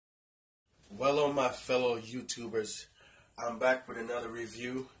Well, on my fellow YouTubers, I'm back with another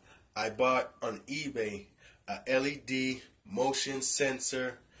review. I bought on eBay a LED motion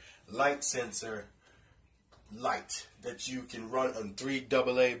sensor, light sensor light that you can run on 3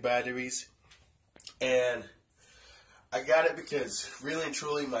 AA batteries. And I got it because really and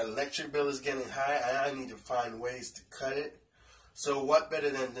truly my electric bill is getting high and I need to find ways to cut it. So what better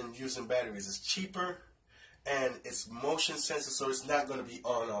than using batteries? It's cheaper and it's motion sensor, so it's not going to be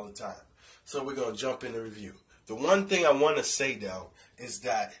on all the time. So we're going to jump in the review. The one thing I want to say though is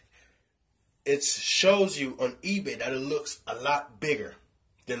that it shows you on eBay that it looks a lot bigger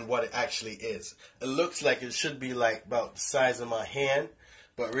than what it actually is. It looks like it should be like about the size of my hand,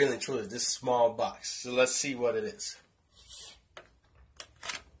 but really and truly this small box. So let's see what it is.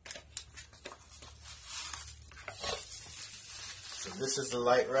 So this is the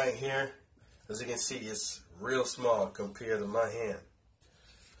light right here. As you can see, it's real small compared to my hand.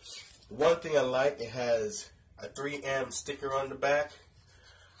 One thing I like, it has a 3 amp sticker on the back,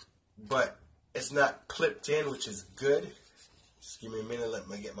 but it's not clipped in, which is good. Just give me a minute, let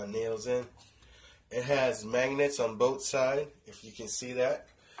me get my nails in. It has magnets on both sides, if you can see that.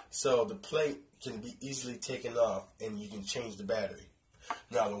 So the plate can be easily taken off and you can change the battery.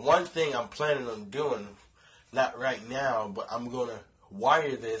 Now the one thing I'm planning on doing, not right now, but I'm going to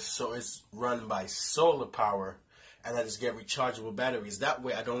wire this so it's run by solar power and I just get rechargeable batteries. That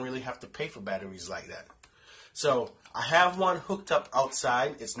way I don't really have to pay for batteries like that. So I have one hooked up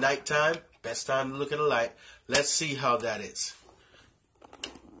outside. It's nighttime. Best time to look at the light. Let's see how that is.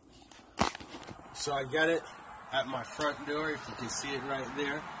 So I got it at my front door, if you can see it right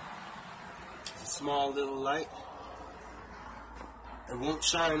there. It's a small little light. It won't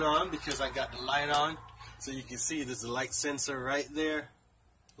shine on because I got the light on. So you can see there's a light sensor right there.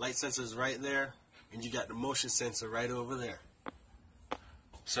 Light sensor is right there. And you got the motion sensor right over there.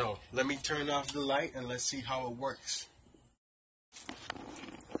 So let me turn off the light and let's see how it works.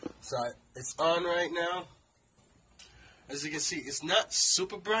 So it's on right now. As you can see, it's not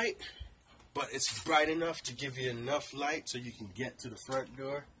super bright, but it's bright enough to give you enough light so you can get to the front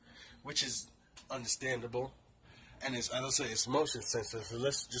door, which is understandable. And it's, as I say, it's motion sensor, so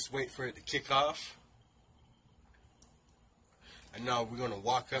let's just wait for it to kick off. And now we're going to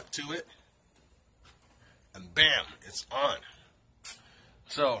walk up to it, and bam, it's on.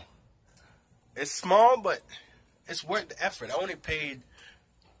 So it's small, but it's worth the effort. I only paid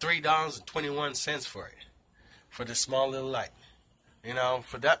 $3.21 for it, for this small little light. You know,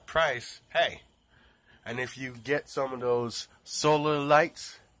 for that price, hey. And if you get some of those solar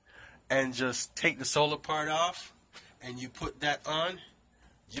lights and just take the solar part off and you put that on,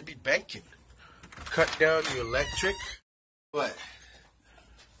 you'll be banking. Cut down your electric. But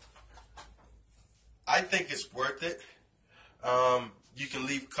I think it's worth it. You can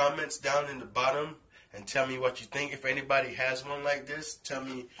leave comments down in the bottom and tell me what you think. If anybody has one like this, tell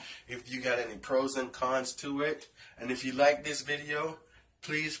me if you got any pros and cons to it. And if you like this video,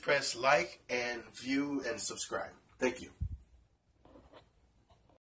 please press like and view and subscribe. Thank you.